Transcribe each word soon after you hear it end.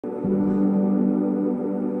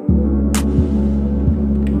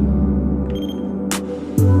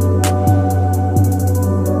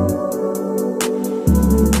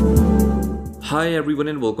Hi everyone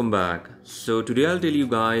and welcome back. So today I'll tell you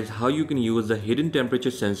guys how you can use the hidden temperature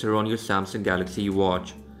sensor on your Samsung Galaxy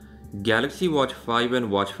Watch. Galaxy Watch 5 and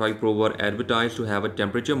Watch 5 Pro were advertised to have a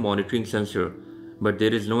temperature monitoring sensor, but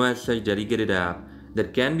there is no as such dedicated app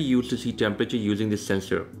that can be used to see temperature using this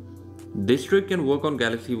sensor. This trick can work on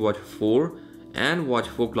Galaxy Watch 4 and Watch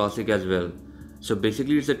 4 Classic as well. So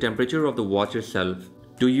basically it's the temperature of the watch itself.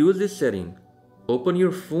 To use this setting, open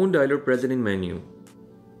your phone dialer present in menu.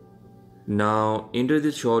 Now enter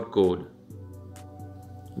this short code,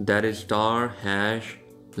 that is *#0*#.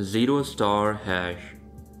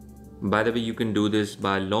 By the way, you can do this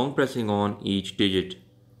by long pressing on each digit.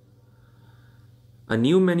 A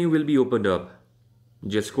new menu will be opened up.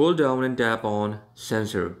 Just scroll down and tap on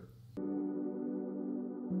Sensor.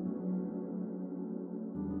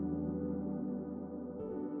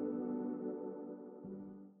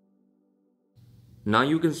 Now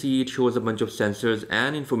you can see it shows a bunch of sensors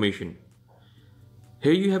and information.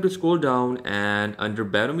 Here you have to scroll down and under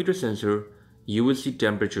barometer sensor, you will see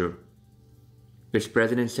temperature. It's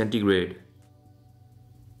present in centigrade.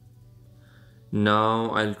 Now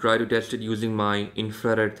I'll try to test it using my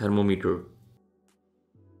infrared thermometer.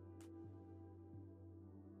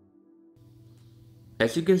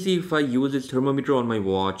 As you can see, if I use this thermometer on my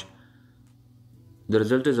watch, the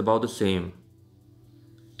result is about the same.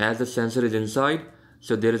 As the sensor is inside,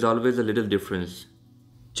 so there is always a little difference.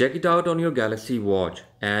 Check it out on your Galaxy Watch,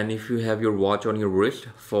 and if you have your watch on your wrist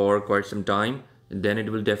for quite some time, then it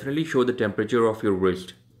will definitely show the temperature of your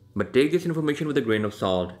wrist. But take this information with a grain of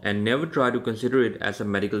salt and never try to consider it as a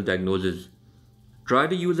medical diagnosis. Try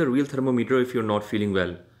to use a real thermometer if you're not feeling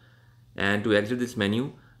well. And to exit this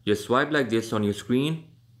menu, just swipe like this on your screen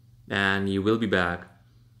and you will be back.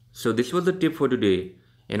 So this was the tip for today,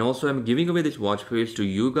 and also I'm giving away this watch face to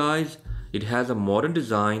you guys. It has a modern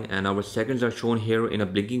design and our seconds are shown here in a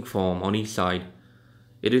blinking form on each side.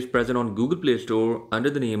 It is present on Google Play Store under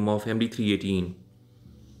the name of MD318.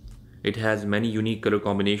 It has many unique color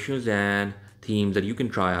combinations and themes that you can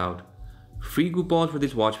try out. Free coupons for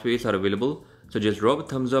this watch face are available, so just drop a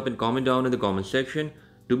thumbs up and comment down in the comment section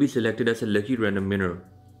to be selected as a lucky random winner.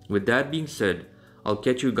 With that being said, I'll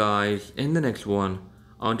catch you guys in the next one.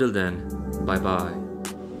 Until then, bye bye.